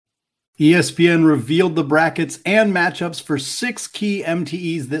ESPN revealed the brackets and matchups for 6 key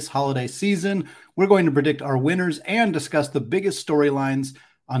MTEs this holiday season. We're going to predict our winners and discuss the biggest storylines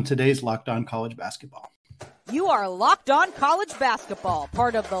on today's Locked On College Basketball. You are Locked On College Basketball,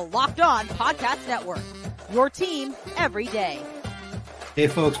 part of the Locked On Podcast Network. Your team every day. Hey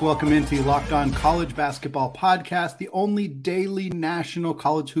folks, welcome into Locked On College Basketball Podcast, the only daily national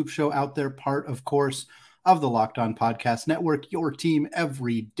college hoop show out there, part, of course, of the Locked On Podcast Network, your team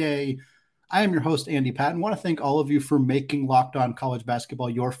every day. I am your host, Andy Patton. I want to thank all of you for making Locked On College Basketball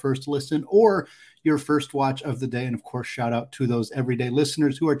your first listen or your first watch of the day. And of course, shout out to those everyday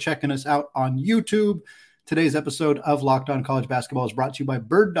listeners who are checking us out on YouTube. Today's episode of Locked On College Basketball is brought to you by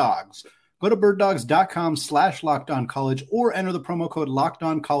Bird Dogs. Go to birddogs.com/LockedOnCollege or enter the promo code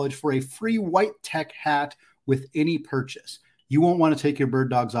LockedOnCollege for a free white tech hat with any purchase. You won't want to take your Bird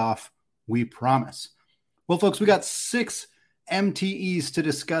Dogs off, we promise. Well, folks, we got 6 MTEs to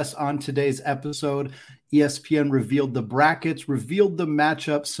discuss on today's episode. ESPN revealed the brackets, revealed the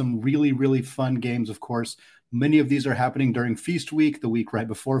matchups, some really, really fun games, of course. Many of these are happening during Feast Week, the week right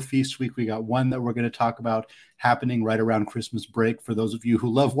before Feast Week. We got one that we're going to talk about happening right around Christmas break for those of you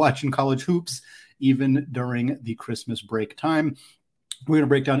who love watching college hoops, even during the Christmas break time. We're going to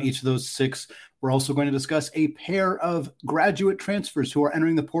break down each of those 6. We're also going to discuss a pair of graduate transfers who are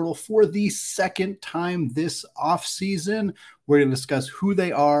entering the portal for the second time this offseason. We're going to discuss who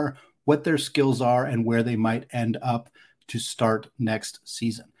they are, what their skills are, and where they might end up to start next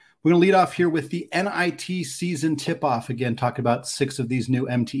season. We're going to lead off here with the NIT season tip-off. Again, talk about 6 of these new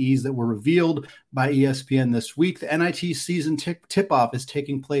MTEs that were revealed by ESPN this week. The NIT season tip-off is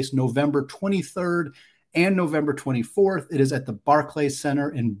taking place November 23rd and November 24th. It is at the Barclays Center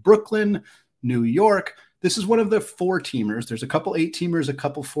in Brooklyn, New York. This is one of the 4-teamers. There's a couple 8-teamers, a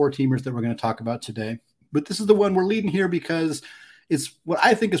couple 4-teamers that we're going to talk about today. But this is the one we're leading here because it's what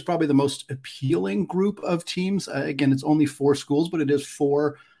I think is probably the most appealing group of teams. Again, it's only 4 schools, but it is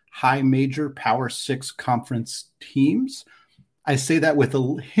 4 high major Power 6 conference teams. I say that with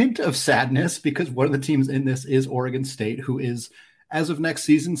a hint of sadness because one of the teams in this is Oregon State, who is, as of next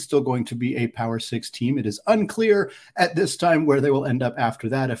season, still going to be a Power 6 team. It is unclear at this time where they will end up after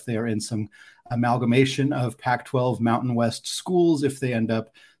that, if they are in some amalgamation of Pac-12 Mountain West schools, if they end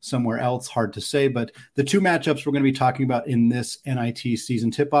up somewhere else, hard to say. But the 2 matchups we're going to be talking about in this NIT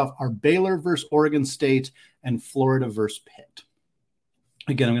season tip-off are Baylor versus Oregon State and Florida versus Pitt.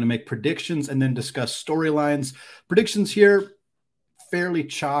 Again, I'm going to make predictions and then discuss storylines. Predictions here, fairly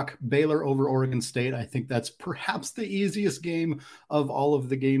chalk. Baylor over Oregon State. I think that's perhaps the easiest game of all of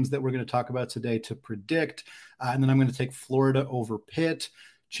the games that we're going to talk about today to predict. And then I'm going to take Florida over Pitt.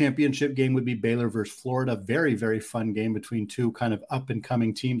 Championship game would be Baylor versus Florida. Very, very fun game between 2 kind of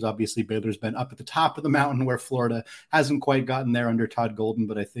up-and-coming teams. Obviously, Baylor's been up at the top of the mountain where Florida hasn't quite gotten there under Todd Golden,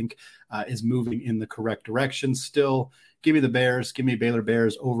 but I think is moving in the correct direction still. Give me the Bears. Give me Baylor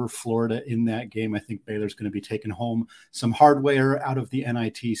Bears over Florida in that game. I think Baylor's going to be taking home some hardware out of the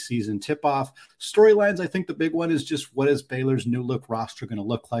NIT season tip-off. Storylines, I think the big one is just what is Baylor's new look roster going to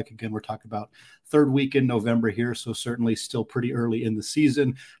look like? Again, we're talking about 3rd week in November here, so certainly still pretty early in the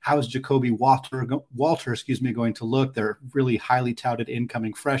season. How is Jacoby Walter going to look? They're really highly touted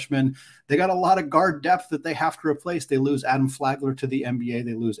incoming freshmen. They got a lot of guard depth that they have to replace. They lose Adam Flagler to the NBA.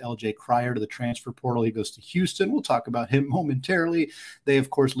 They lose LJ Cryer to the transfer portal. He goes to Houston. We'll talk about him momentarily. They, of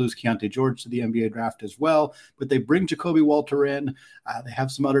course, lose Keontae George to the NBA draft as well, but they bring Jacoby Walter in. They have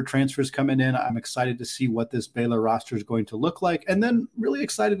some other transfers coming in. I'm excited to see what this Baylor roster is going to look like, and then really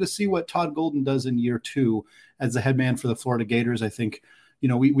excited to see what Todd Golden does in year 2 as the head man for the Florida Gators. I think,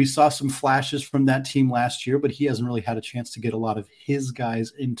 we saw some flashes from that team last year, but he hasn't really had a chance to get a lot of his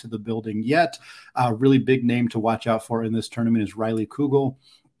guys into the building yet. A really big name to watch out for in this tournament is Riley Kugel.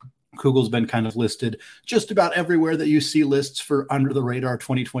 Kugel's been kind of listed just about everywhere that you see lists for under the radar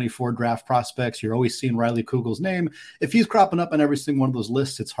 2024 draft prospects. You're always seeing Riley Kugel's name. If he's cropping up on every single one of those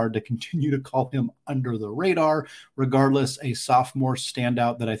lists, it's hard to continue to call him under the radar. Regardless, a sophomore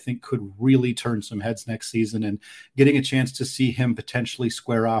standout that I think could really turn some heads next season, and getting a chance to see him potentially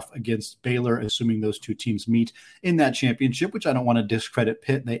square off against Baylor, assuming those 2 teams meet in that championship, which I don't want to discredit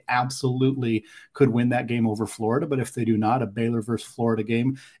Pitt. They absolutely could win that game over Florida, but if they do not, a Baylor versus Florida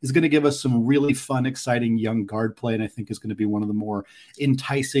game is going to give us some really fun, exciting young guard play, and I think is going to be one of the more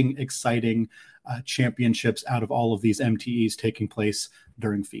enticing, exciting championships out of all of these MTEs taking place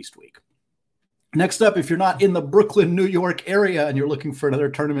during Feast Week. Next up, if you're not in the Brooklyn, New York area and you're looking for another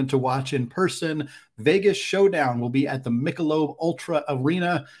tournament to watch in person, Vegas Showdown will be at the Michelob Ultra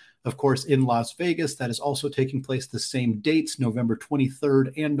Arena. of course, in Las Vegas. That is also taking place the same dates, November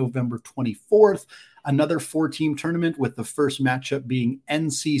 23rd and November 24th. Another 4-team tournament with the first matchup being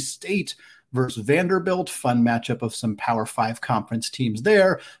NC State versus Vanderbilt. Fun matchup of some Power 5 conference teams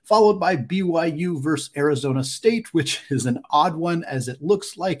there, followed by BYU versus Arizona State, which is an odd one as it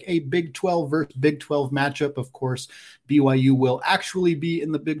looks like a Big 12 versus Big 12 matchup. Of course, BYU will actually be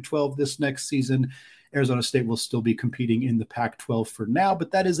in the Big 12 this next season. Arizona State will still be competing in the Pac-12 for now,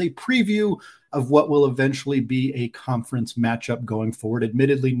 but that is a preview of what will eventually be a conference matchup going forward.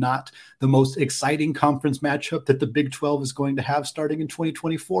 Admittedly, not the most exciting conference matchup that the Big 12 is going to have starting in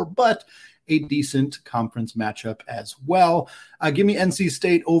 2024, but a decent conference matchup as well. Give me NC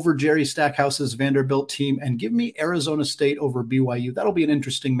State over Jerry Stackhouse's Vanderbilt team, and give me Arizona State over BYU. That'll be an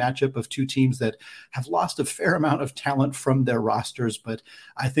interesting matchup of two teams that have lost a fair amount of talent from their rosters, but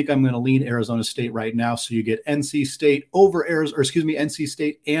I think I'm going to lean Arizona State right now. So you get NC State over NC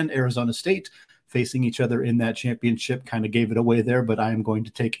State and Arizona State facing each other in that championship. Kind of gave it away there, but I am going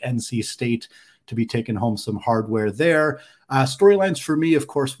to take NC State to be taking home some hardware there. Storylines for me, of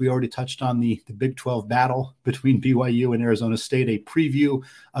course, we already touched on the Big 12 battle between BYU and Arizona State, a preview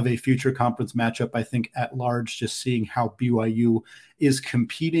of a future conference matchup. I think at large, just seeing how BYU is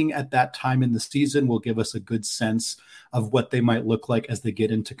competing at that time in the season will give us a good sense of what they might look like as they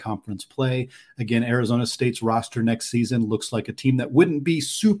get into conference play. Again, Arizona State's roster next season looks like a team that wouldn't be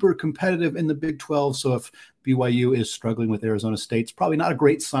super competitive in the Big 12. So if BYU is struggling with Arizona State, it's probably not a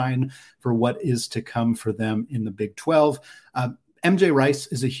great sign for what is to come for them in the Big 12. MJ Rice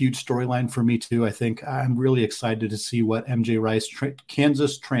is a huge storyline for me too. I think I'm really excited to see what MJ Rice,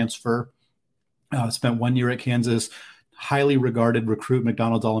 Kansas transfer, spent 1 year at Kansas, highly regarded recruit,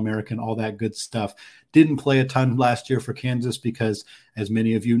 McDonald's All-American, all that good stuff. Didn't play a ton last year for Kansas because, as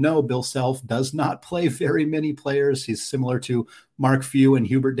many of you know, Bill Self does not play very many players. He's similar to Mark Few and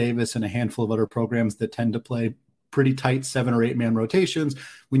Hubert Davis and a handful of other programs that tend to play pretty tight 7 or 8 man rotations.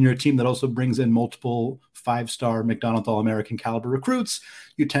 When you're a team that also brings in multiple 5-star McDonald's All-American caliber recruits,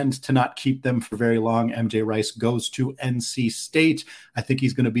 you tend to not keep them for very long. MJ Rice goes to NC State. I think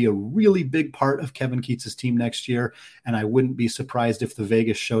he's going to be a really big part of Kevin Keats' team next year, and I wouldn't be surprised if the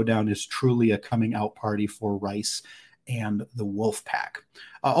Vegas showdown is truly a coming out party for Rice and the Wolfpack.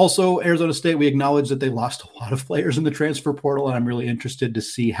 Also, Arizona State, we acknowledge that they lost a lot of players in the transfer portal, and I'm really interested to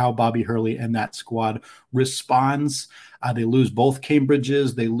see how Bobby Hurley and that squad responds. They lose both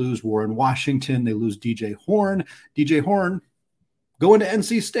Cambridges. They lose Warren Washington. They lose DJ Horn. DJ Horn going to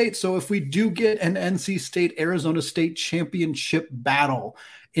NC State. So if we do get an NC State-Arizona State championship battle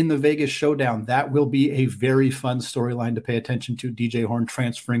in the Vegas showdown, that will be a very fun storyline to pay attention to. DJ Horn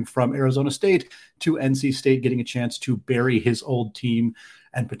transferring from Arizona State to NC State, getting a chance to bury his old team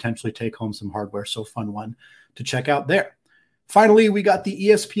and potentially take home some hardware. So fun one to check out there. Finally, we got the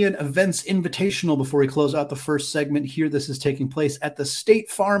ESPN Events Invitational before we close out the first segment here. This is taking place at the State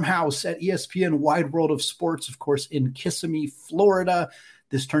Farmhouse at ESPN Wide World of Sports, of course, in Kissimmee, Florida.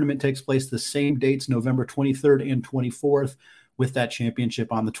 This tournament takes place the same dates, November 23rd and 24th, with that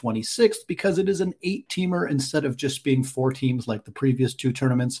championship on the 26th, because it is an 8-teamer instead of just being 4 teams like the previous 2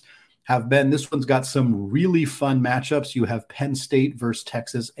 tournaments have been. This one's got some really fun matchups. You have Penn State versus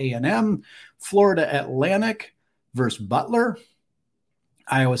Texas A&M, Florida Atlantic versus Butler,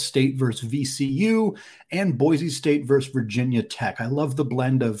 Iowa State versus VCU, and Boise State versus Virginia Tech. I love the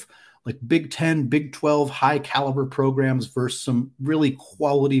blend of like Big 10, Big 12, high caliber programs versus some really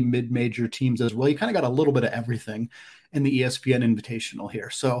quality mid-major teams as well. You kind of got a little bit of everything in the ESPN Invitational here.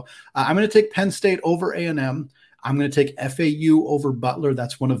 So I'm going to take Penn State over A&M. I'm going to take FAU over Butler.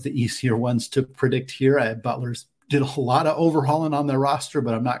 That's one of the easier ones to predict here. Butler's did a lot of overhauling on their roster,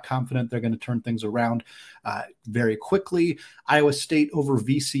 but I'm not confident they're going to turn things around very quickly. Iowa State over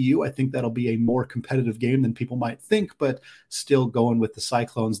VCU. I think that'll be a more competitive game than people might think, but still going with the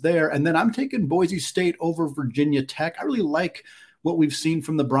Cyclones there. And then I'm taking Boise State over Virginia Tech. I really like what we've seen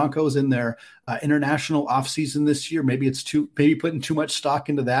from the Broncos in their international offseason this year. Maybe it's maybe putting too much stock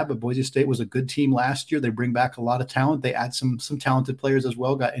into that, but Boise State was a good team last year. They bring back a lot of talent. They add some talented players as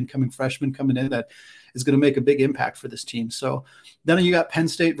well, got incoming freshmen coming in that is going to make a big impact for this team. So then you got Penn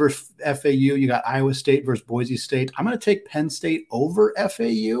State versus FAU. You got Iowa State versus Boise State. I'm going to take Penn State over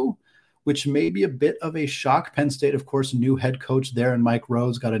FAU, which may be a bit of a shock. Penn State, of course, new head coach there, and Mike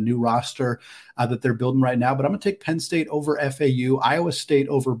Rhodes got a new roster that they're building right now. But I'm going to take Penn State over FAU, Iowa State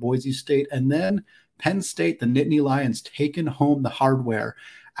over Boise State, and then Penn State, the Nittany Lions, taking home the hardware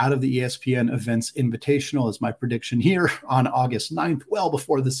out of the ESPN Events Invitational is my prediction here on August 9th, well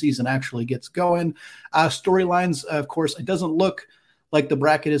before the season actually gets going. Storylines, of course, it doesn't look like the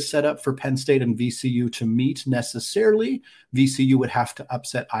bracket is set up for Penn State and VCU to meet necessarily. VCU would have to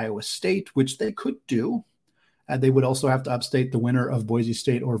upset Iowa State, which they could do. They would also have to upstate the winner of Boise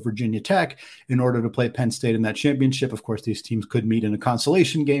State or Virginia Tech in order to play Penn State in that championship. Of course, these teams could meet in a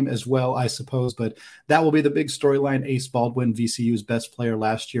consolation game as well, I suppose, but that will be the big storyline. Ace Baldwin, VCU's best player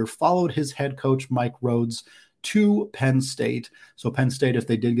last year, followed his head coach, Mike Rhodes, to Penn State. So Penn State, if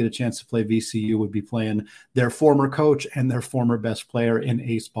they did get a chance to play VCU, would be playing their former coach and their former best player in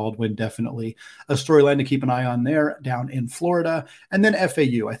Ace Baldwin. Definitely a storyline to keep an eye on there down in Florida. And then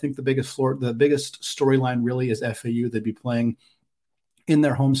FAU. I think the biggest storyline really is FAU. They'd be playing in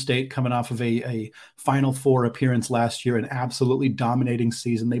their home state, coming off of a Final Four appearance last year, an absolutely dominating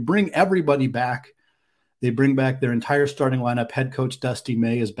season. They bring everybody back. They bring back their entire starting lineup. Head coach Dusty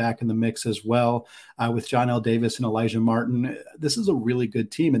May is back in the mix as well, with John L. Davis and Elijah Martin. This is a really good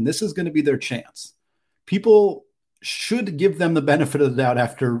team, and this is going to be their chance. People should give them the benefit of the doubt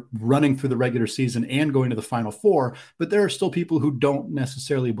after running through the regular season and going to the Final Four, but there are still people who don't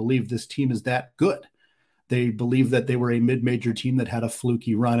necessarily believe this team is that good. They believe that they were a mid-major team that had a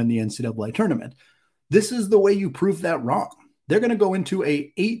fluky run in the NCAA tournament. This is the way you prove that wrong. They're going to go into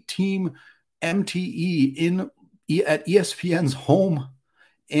a 8-team MTE at ESPN's home,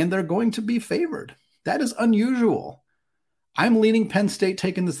 and they're going to be favored. That is unusual. I'm leaning Penn State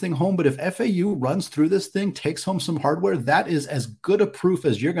taking this thing home, but if FAU runs through this thing, takes home some hardware, that is as good a proof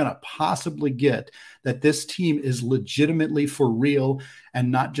as you're going to possibly get that this team is legitimately for real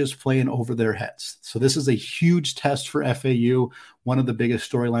and not just playing over their heads. So this is a huge test for FAU. One of the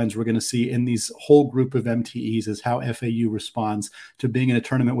biggest storylines we're going to see in these whole group of MTEs is how FAU responds to being in a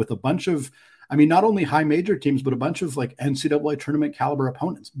tournament with a bunch of, not only high major teams, but a bunch of like NCAA tournament caliber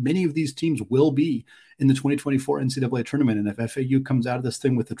opponents. Many of these teams will be in the 2024 NCAA tournament. And if FAU comes out of this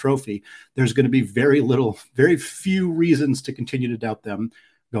thing with the trophy, there's going to be very few reasons to continue to doubt them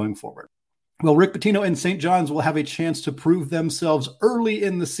going forward. Well, Rick Pitino and St. John's will have a chance to prove themselves early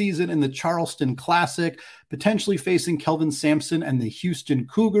in the season in the Charleston Classic, potentially facing Kelvin Sampson and the Houston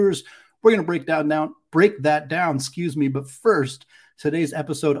Cougars. We're going to break that down, but first, today's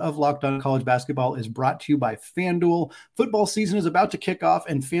episode of Locked On College Basketball is brought to you by FanDuel. Football season is about to kick off,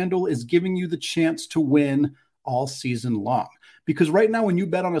 and FanDuel is giving you the chance to win all season long. Because right now, when you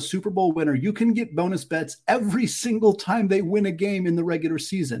bet on a Super Bowl winner, you can get bonus bets every single time they win a game in the regular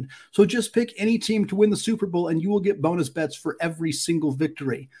season. So just pick any team to win the Super Bowl, and you will get bonus bets for every single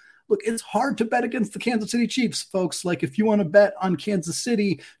victory. Look, it's hard to bet against the Kansas City Chiefs, folks. Like if you want to bet on Kansas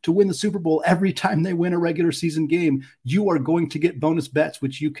City to win the Super Bowl every time they win a regular season game, you are going to get bonus bets,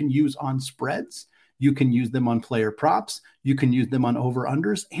 which you can use on spreads. You can use them on player props. You can use them on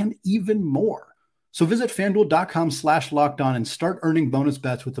over-unders and even more. So visit FanDuel.com/lockedon and start earning bonus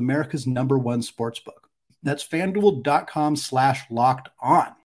bets with America's #1 sportsbook. That's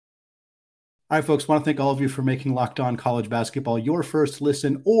FanDuel.com/lockedon. All right, folks, want to thank all of you for making Locked On College Basketball your first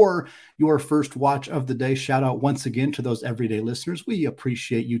listen or your first watch of the day. Shout out once again to those everyday listeners. We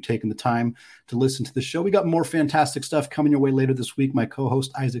appreciate you taking the time to listen to the show. We got more fantastic stuff coming your way later this week. My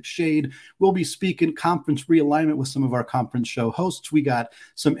co-host Isaac Shade will be speaking conference realignment with some of our conference show hosts. We got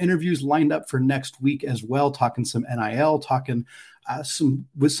some interviews lined up for next week as well, talking some NIL, talking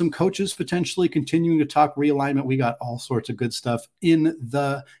with some coaches potentially continuing to talk realignment. We got all sorts of good stuff in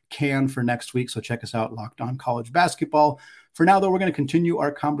the can for next week. So check us out, Locked On College Basketball. For now, though, we're going to continue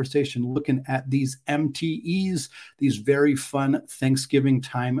our conversation looking at these MTEs, these very fun Thanksgiving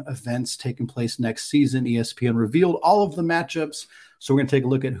time events taking place next season. ESPN revealed all of the matchups. So we're going to take a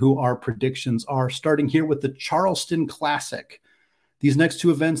look at who our predictions are, starting here with the Charleston Classic. These next two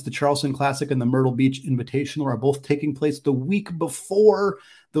events, the Charleston Classic and the Myrtle Beach Invitational, are both taking place the week before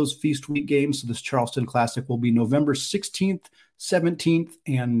those Feast Week games. So this Charleston Classic will be November 16th, 17th,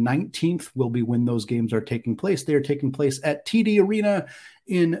 and 19th will be when those games are taking place. They are taking place at TD Arena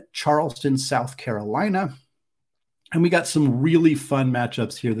in Charleston, South Carolina. And we got some really fun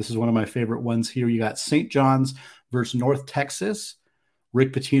matchups here. This is one of my favorite ones here. You got St. John's versus North Texas.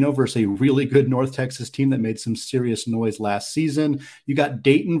 Rick Pitino versus a really good North Texas team that made some serious noise last season. You got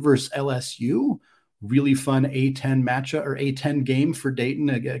Dayton versus LSU. Really fun A10 matchup or A10 game for Dayton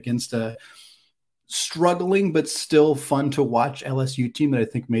against a struggling but still fun to watch LSU team that I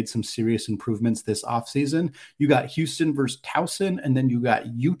think made some serious improvements this offseason. You got Houston versus Towson, and then you got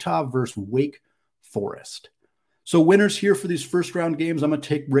Utah versus Wake Forest. So winners here for these first round games, I'm going to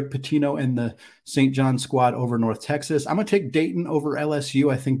take Rick Pitino and the St. John squad over North Texas. I'm going to take Dayton over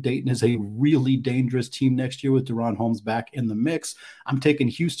LSU. I think Dayton is a really dangerous team next year with Deron Holmes back in the mix. I'm taking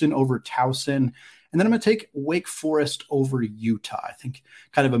Houston over Towson. And then I'm going to take Wake Forest over Utah. I think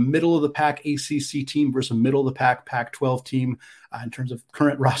kind of a middle of the pack ACC team versus a middle of the pack Pac-12 team in terms of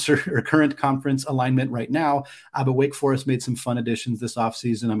current roster or current conference alignment right now. But Wake Forest made some fun additions this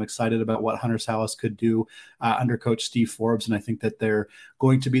offseason. I'm excited about what Hunter Sallis could do under coach Steve Forbes. And I think that they're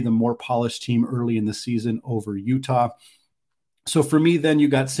going to be the more polished team early in the season over Utah. So for me, then you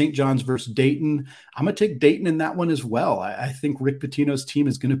got St. John's versus Dayton. I'm going to take Dayton in that one as well. I think Rick Pitino's team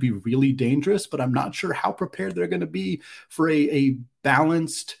is going to be really dangerous, but I'm not sure how prepared they're going to be for a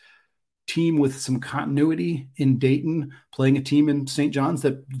balanced team with some continuity in Dayton, playing a team in St. John's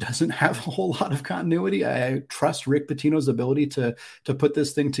that doesn't have a whole lot of continuity. I trust Rick Pitino's ability to put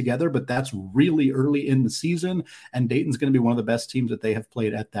this thing together, but that's really early in the season, and Dayton's going to be one of the best teams that they have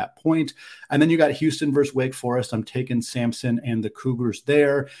played at that point. And then you got Houston versus Wake Forest. I'm taking Sampson and the Cougars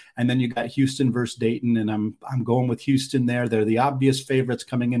there. And then you got Houston versus Dayton, and I'm going with Houston there. They're the obvious favorites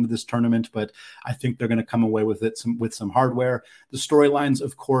coming into this tournament, but I think they're going to come away with it with some hardware. The storylines,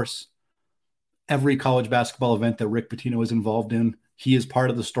 of course, every college basketball event that Rick Pitino is involved in, he is part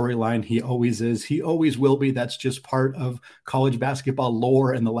of the storyline. He always is. He always will be. That's just part of college basketball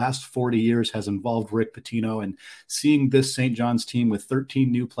lore, and the last 40 years has involved Rick Pitino. And seeing this St. John's team with 13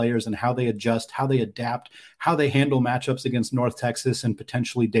 new players and how they adjust, how they adapt, how they handle matchups against North Texas and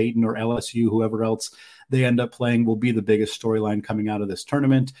potentially Dayton or LSU, whoever else they end up playing, will be the biggest storyline coming out of this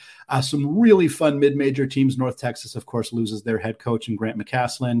tournament. Some really fun mid-major teams. North Texas, of course, loses their head coach in Grant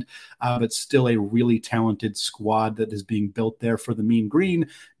McCasland, but still a really talented squad that is being built there for the Mean Green.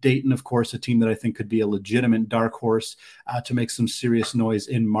 Dayton, of course, a team that I think could be a legitimate dark horse to make some serious noise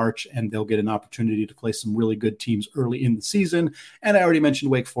in March, and they'll get an opportunity to play some really good teams early in the season. And I already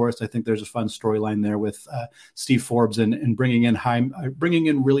mentioned Wake Forest. I think there's a fun storyline there with Steve Forbes and bringing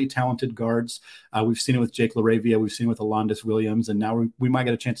in really talented guards. We've seen it with Jake LaRavia. We've seen it with Alondis Williams, and now we might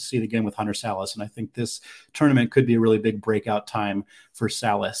get a chance to see it again with Hunter Sallis. And I think this tournament could be a really big breakout time for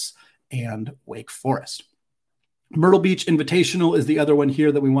Sallis and Wake Forest. Myrtle Beach Invitational is the other one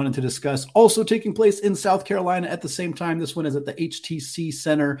here that we wanted to discuss. Also taking place in South Carolina at the same time. This one is at the HTC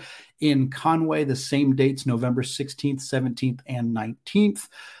Center in Conway. The same dates, November 16th, 17th, and 19th.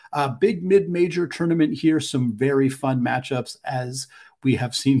 Big mid-major tournament here. Some very fun matchups as we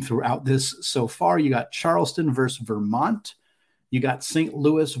have seen throughout this so far. You got Charleston versus Vermont. You got St.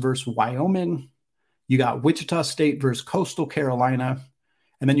 Louis versus Wyoming. You got Wichita State versus Coastal Carolina.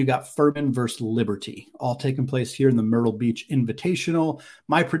 And then you got Furman versus Liberty, all taking place here in the Myrtle Beach Invitational.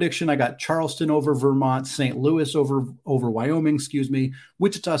 My prediction, I got Charleston over Vermont, St. Louis over Wyoming,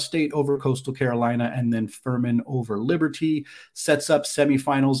 Wichita State over Coastal Carolina, and then Furman over Liberty. Sets up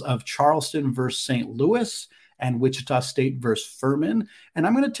semifinals of Charleston versus St. Louis and Wichita State versus Furman. And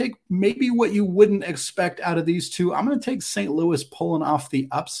I'm going to take maybe what you wouldn't expect out of these two. I'm going to take St. Louis pulling off the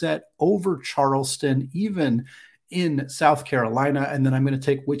upset over Charleston, even in South Carolina. And then I'm going to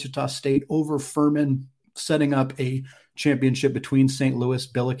take Wichita State over Furman, setting up a championship between St. Louis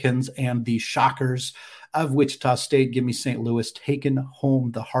Billikens and the Shockers of Wichita State. Give me St. Louis taking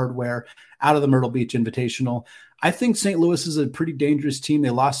home the hardware out of the Myrtle Beach Invitational. I think St. Louis is a pretty dangerous team. They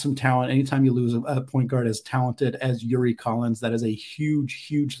lost some talent. Anytime you lose a point guard as talented as Yuri Collins, that is a huge,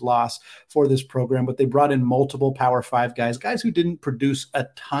 huge loss for this program. But they brought in multiple Power 5 guys who didn't produce a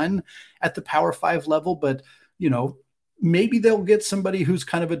ton at the Power 5 level, but maybe they'll get somebody who's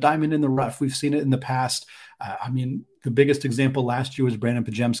kind of a diamond in the rough. We've seen it in the past. The biggest example last year was Brandon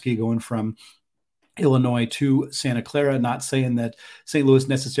Pajemski going from Illinois to Santa Clara. Not saying that St. Louis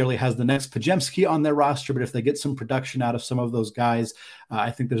necessarily has the next Pajemski on their roster, but if they get some production out of some of those guys, I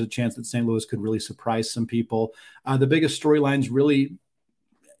think there's a chance that St. Louis could really surprise some people. The biggest storylines really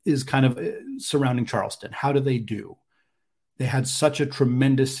is kind of surrounding Charleston. How do they do? They had such a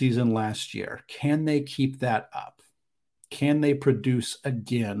tremendous season last year. Can they keep that up? Can they produce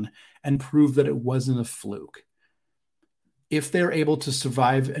again and prove that it wasn't a fluke? If they're able to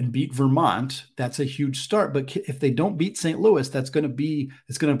survive and beat Vermont, that's a huge start. But if they don't beat St. Louis, it's going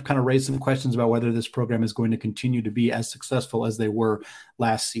to kind of raise some questions about whether this program is going to continue to be as successful as they were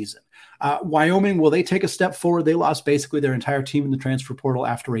last season. Wyoming, will they take a step forward? They lost basically their entire team in the transfer portal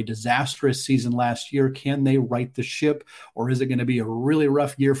after a disastrous season last year. Can they right the ship, or is it going to be a really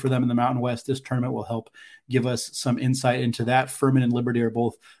rough year for them in the Mountain West? This tournament will help give us some insight into that. Furman and Liberty are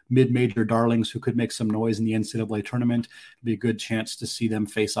both mid-major darlings who could make some noise in the NCAA tournament. It'd be a good chance to see them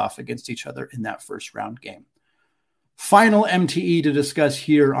face off against each other in that first round game. Final MTE to discuss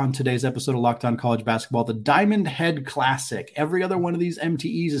here on today's episode of Locked On College Basketball, the Diamond Head Classic. Every other one of these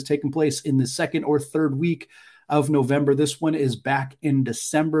MTEs is taking place in the second or third week of November. This one is back in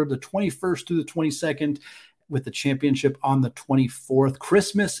December, the 21st through the 22nd. with the championship on the 24th.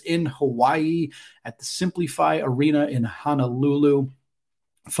 Christmas in Hawaii at the Simplify Arena in Honolulu.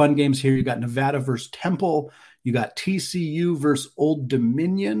 Fun games here. You got Nevada versus Temple. You got TCU versus Old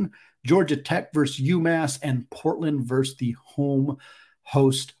Dominion, Georgia Tech versus UMass, and Portland versus the home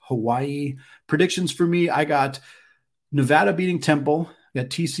host Hawaii. Predictions for me, I got Nevada beating Temple. I got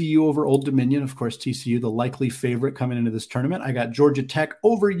TCU over Old Dominion. Of course, TCU, the likely favorite coming into this tournament. I got Georgia Tech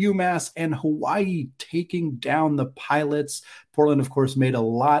over UMass, and Hawaii taking down the Pilots. Portland, of course, made a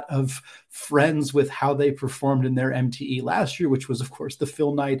lot of friends with how they performed in their MTE last year, which was, of course, the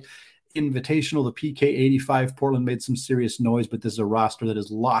Phil Knight Invitational, the PK85. Portland made some serious noise, but this is a roster that has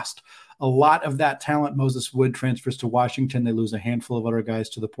lost a lot of that talent. Moses Wood transfers to Washington. They lose a handful of other guys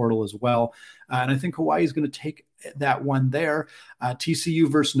to the portal as well. And I think Hawaii is going to take that one there. TCU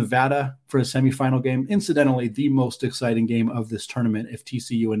versus Nevada for a semifinal game. Incidentally, the most exciting game of this tournament if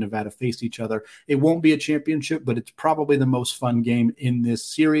TCU and Nevada face each other. It won't be a championship, but it's probably the most fun game in this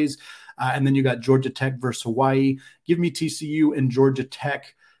series. And then you got Georgia Tech versus Hawaii. Give me TCU and Georgia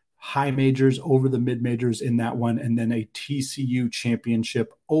Tech high majors over the mid majors in that one, and then a TCU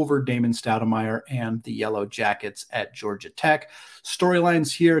championship over Damon Stoudemire and the Yellow Jackets at Georgia Tech.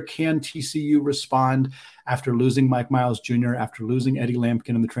 Storylines here: can TCU respond after losing Mike Miles Jr., after losing Eddie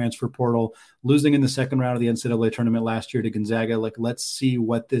Lampkin in the transfer portal, losing in the second round of the NCAA tournament last year to Gonzaga? Let's see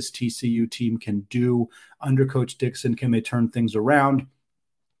what this TCU team can do under Coach Dixon. Can they turn things around?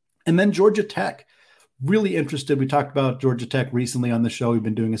 And then Georgia Tech. Really interested. We talked about Georgia Tech recently on the show. We've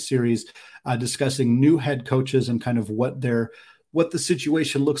been doing a series discussing new head coaches and kind of what the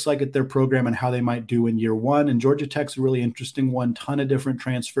situation looks like at their program and how they might do in year one. And Georgia Tech's a really interesting one. Ton of different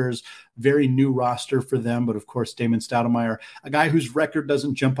transfers, very new roster for them. But of course, Damon Stoudemire, a guy whose record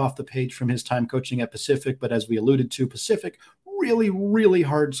doesn't jump off the page from his time coaching at Pacific. But as we alluded to, Pacific, really, really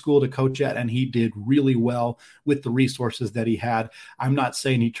hard school to coach at, and he did really well with the resources that he had. I'm not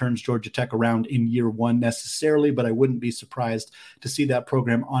saying he turns Georgia Tech around in year one necessarily, but I wouldn't be surprised to see that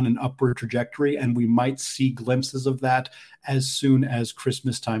program on an upward trajectory, and we might see glimpses of that as soon as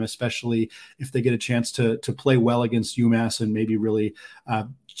Christmas time, especially if they get a chance to play well against UMass and maybe really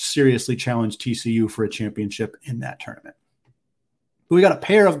seriously challenge TCU for a championship in that tournament. But we got a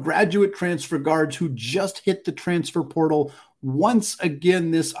pair of graduate transfer guards who just hit the transfer portal once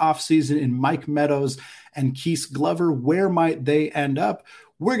again this offseason in Mike Meadows and Keith Glover. Where might they end up?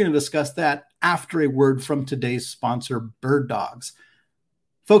 We're going to discuss that after a word from today's sponsor, Bird Dogs.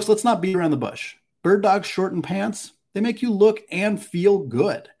 Folks, let's not beat around the bush. Bird Dogs short and pants, they make you look and feel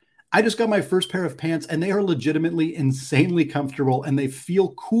good. I just got my first pair of pants, and they are legitimately insanely comfortable, and they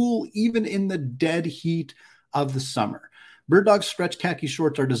feel cool even in the dead heat of the summer. Bird Dogs stretch khaki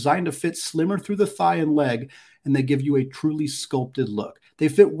shorts are designed to fit slimmer through the thigh and leg, and they give you a truly sculpted look. They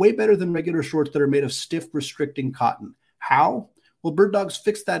fit way better than regular shorts that are made of stiff, restricting cotton. How? Well, Bird Dogs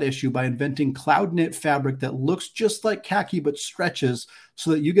fixed that issue by inventing cloud knit fabric that looks just like khaki but stretches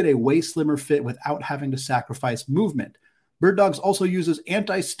so that you get a way slimmer fit without having to sacrifice movement. Bird Dogs also uses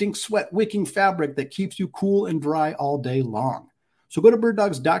anti-stink sweat wicking fabric that keeps you cool and dry all day long. So go to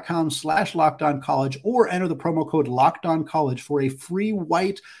birddogs.com/lockedoncollege or enter the promo code LOCKEDONCollege for a free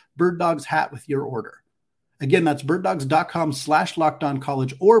white Bird Dogs hat with your order. Again, that's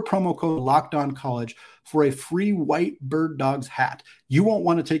birddogs.com/lockedoncollege or promo code LOCKEDONCollege for a free white Bird Dogs hat. You won't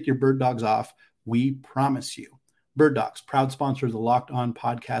want to take your Bird Dogs off. We promise you. Bird Dogs, proud sponsor of the Locked On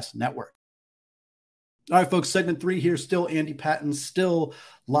Podcast Network. All right, folks, segment 3 here. Still Andy Patton, still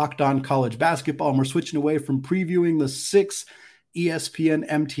Locked On College Basketball. And we're switching away from previewing the 6 ESPN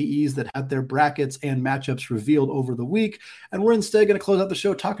MTEs that had their brackets and matchups revealed over the week. And we're instead going to close out the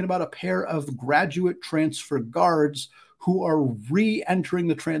show talking about a pair of graduate transfer guards who are re-entering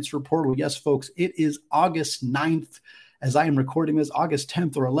the transfer portal. Yes, folks, it is August 9th as I am recording this, August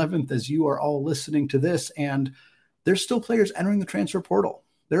 10th or 11th as you are all listening to this. And there's still players entering the transfer portal.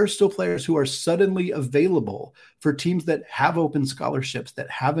 There are still players who are suddenly available for teams that have open scholarships, that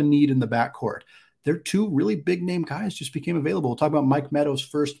have a need in the backcourt. Their 2 really big name guys just became available. We'll talk about Mike Meadows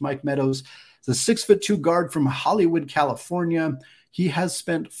first. Mike Meadows is a 6'2" guard from Hollywood, California. He has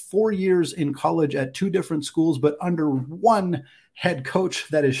spent 4 years in college at 2 different schools, but under one head coach,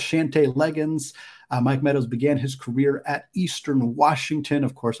 that is Shante Leggins. Mike Meadows began his career at Eastern Washington,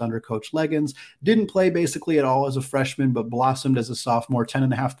 of course, under Coach Leggins. Didn't play basically at all as a freshman, but blossomed as a sophomore,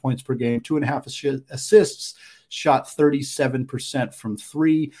 10.5 points per game, 2.5 assists, shot 37% from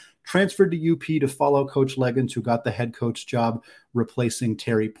 3. Transferred to UP to follow Coach Leggins, who got the head coach job replacing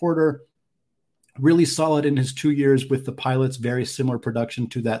Terry Porter. Really solid in his 2 years with the Pilots. Very similar production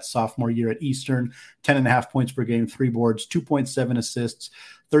to that sophomore year at Eastern. 10.5 points per game, 3 boards, 2.7 assists,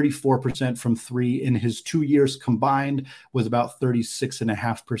 34% from three. In his 2 years combined was about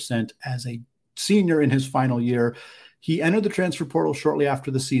 36.5% as a senior in his final year. He entered the transfer portal shortly after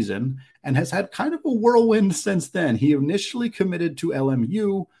the season and has had kind of a whirlwind since then. He initially committed to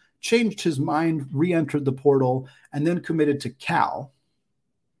LMU, changed his mind, re-entered the portal, and then committed to Cal.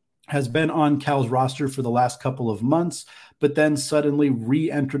 Has been on Cal's roster for the last couple of months, but then suddenly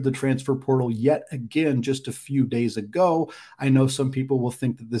re-entered the transfer portal yet again just a few days ago. I know some people will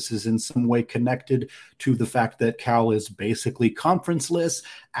think that this is in some way connected to the fact that Cal is basically conferenceless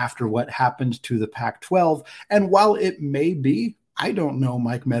after what happened to the Pac-12. And while it may be, I don't know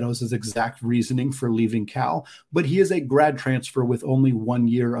Mike Meadows' exact reasoning for leaving Cal, but he is a grad transfer with only 1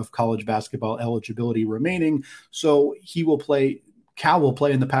 year of college basketball eligibility remaining. So Cal will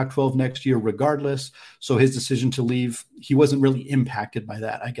play in the Pac-12 next year regardless. So his decision to leave, he wasn't really impacted by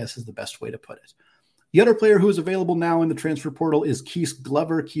that, I guess is the best way to put it. The other player who is available now in the transfer portal is Keith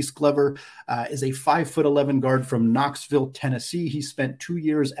Glover. Keith Glover is a 5'11" guard from Knoxville, Tennessee. He spent 2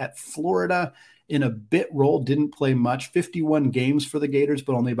 years at Florida in a bit role, didn't play much, 51 games for the Gators,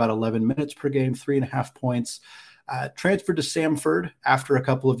 but only about 11 minutes per game, 3.5 points. Transferred to Samford after a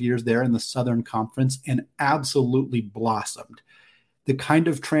couple of years there in the Southern Conference and absolutely blossomed. The kind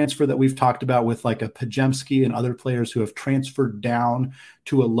of transfer that we've talked about with like a Pajemski and other players who have transferred down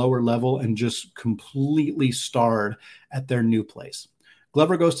to a lower level and just completely starred at their new place.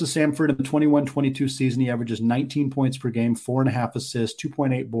 Glover goes to Samford in the 21-22 season. He averages 19 points per game, 4.5 assists,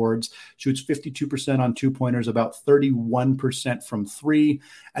 2.8 boards, shoots 52% on two-pointers, about 31% from three.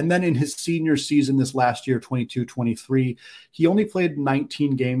 And then in his senior season this last year, 22-23, he only played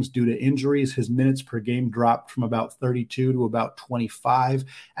 19 games due to injuries. His minutes per game dropped from about 32 to about 25.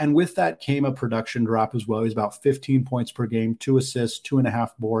 And with that came a production drop as well. He's about 15 points per game, 2 assists, 2.5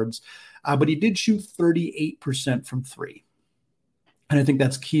 boards. But he did shoot 38% from three. And I think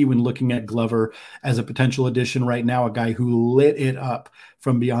that's key when looking at Glover as a potential addition right now, a guy who lit it up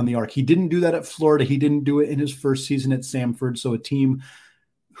from beyond the arc. He didn't do that at Florida. He didn't do it in his first season at Samford. So a team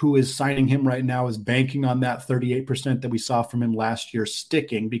who is signing him right now is banking on that 38% that we saw from him last year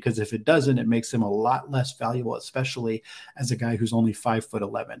sticking, because if it doesn't, it makes him a lot less valuable, especially as a guy who's only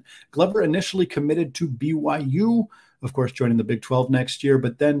 5'11". Glover initially committed to BYU, of course, joining the Big 12 next year,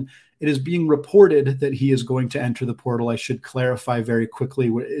 but then it is being reported that he is going to enter the portal. I should clarify very quickly.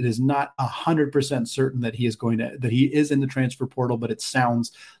 It is not 100% certain that he is in the transfer portal, but it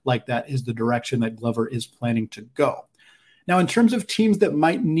sounds like that is the direction that Glover is planning to go. Now, in terms of teams that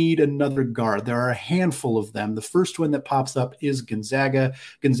might need another guard, there are a handful of them. The first one that pops up is Gonzaga.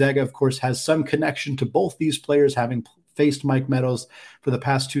 Gonzaga, of course, has some connection to both these players, having faced Mike Meadows for the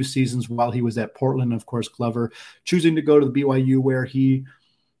past 2 seasons while he was at Portland. Of course, Glover choosing to go to the BYU, where he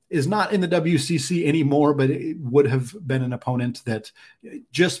is not in the WCC anymore, but it would have been an opponent that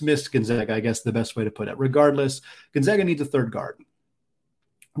just missed Gonzaga, I guess the best way to put it. Regardless, Gonzaga needs a third guard.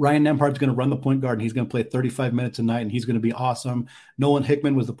 Ryan Nembhard's going to run the point guard, and he's going to play 35 minutes a night, and he's going to be awesome. Nolan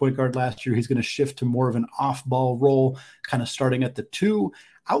Hickman was the point guard last year. He's going to shift to more of an off-ball role, kind of starting at the 2.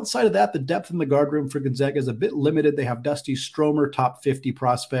 Outside of that, the depth in the guard room for Gonzaga is a bit limited. They have Dusty Stromer, top 50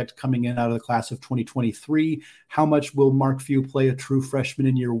 prospect, coming in out of the class of 2023. How much will Mark Few play a true freshman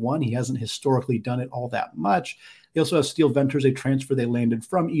in year 1? He hasn't historically done it all that much. They also have Steele Venters, a transfer they landed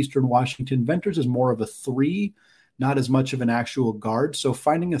from Eastern Washington. Venters is more of a 3, not as much of an actual guard. So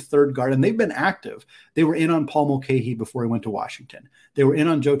finding a third guard, and they've been active. They were in on Paul Mulcahy before he went to Washington. They were in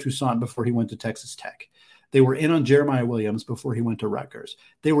on Joe Toussaint before he went to Texas Tech. They were in on Jeremiah Williams before he went to Rutgers.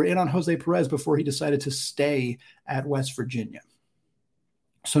 They were in on Jose Perez before he decided to stay at West Virginia.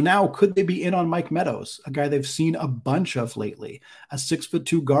 So now could they be in on Mike Meadows, a guy they've seen a bunch of lately, a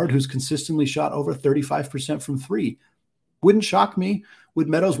 6'2" guard who's consistently shot over 35% from three? Wouldn't shock me. Would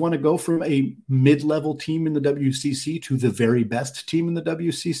Meadows want to go from a mid-level team in the WCC to the very best team in the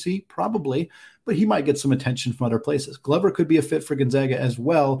WCC? Probably, but he might get some attention from other places. Glover could be a fit for Gonzaga as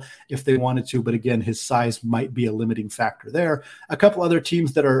well if they wanted to, but again, his size might be a limiting factor there. A couple other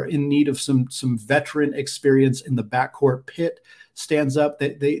teams that are in need of some veteran experience in the backcourt. Pitt stands up.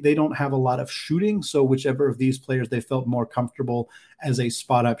 They don't have a lot of shooting, so whichever of these players they felt more comfortable as a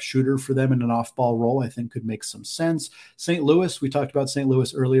spot-up shooter for them in an off-ball role, I think could make some sense. St. Louis, we talked about St.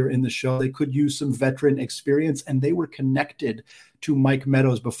 Louis earlier in the show. They could use some veteran experience, and they were connected to Mike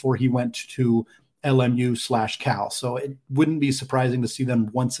Meadows before he went to LMU/Cal. So it wouldn't be surprising to see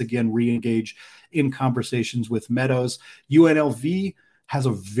them once again re-engage in conversations with Meadows. UNLV has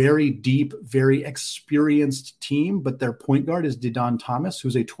a very deep, very experienced team, but their point guard is Didon Thomas,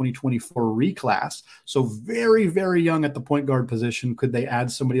 who's a 2024 reclass. So very, very young at the point guard position. Could they add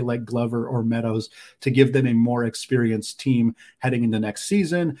somebody like Glover or Meadows to give them a more experienced team heading into next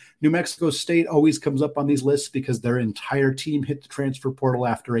season? New Mexico State always comes up on these lists because their entire team hit the transfer portal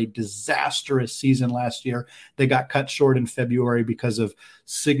after a disastrous season last year. They got cut short in February because of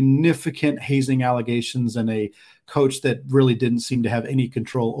significant hazing allegations and a coach that really didn't seem to have any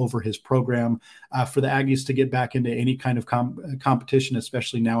control over his program. For the Aggies to get back into any kind of competition,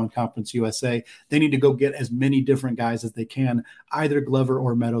 especially now in Conference USA, they need to go get as many different guys as they can. Either Glover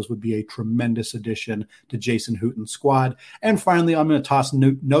or Meadows would be a tremendous addition to Jason Hooten's squad. And finally, I'm going to toss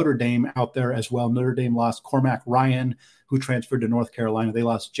Notre Dame out there as well. Notre Dame lost Cormac Ryan, who transferred to North Carolina. They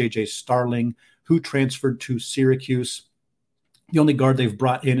lost J.J. Starling, who transferred to Syracuse. The only guard they've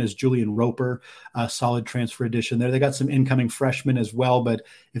brought in is Julian Roper, a solid transfer addition there. They got some incoming freshmen as well, but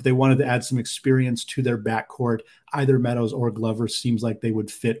if they wanted to add some experience to their backcourt, either Meadows or Glover seems like they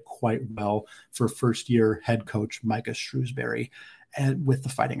would fit quite well for first-year head coach Micah Shrewsbury and with the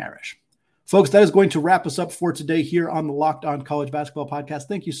Fighting Irish. Folks, that is going to wrap us up for today here on the Locked On College Basketball Podcast.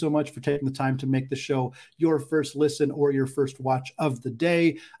 Thank you so much for taking the time to make the show your first listen or your first watch of the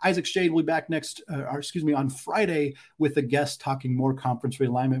day. Isaac Shade will be back on Friday with a guest talking more conference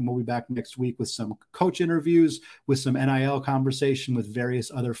realignment. We'll be back next week with some coach interviews, with some NIL conversation, with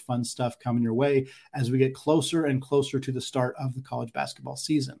various other fun stuff coming your way as we get closer and closer to the start of the college basketball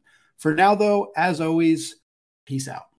season. For now, though, as always, peace out.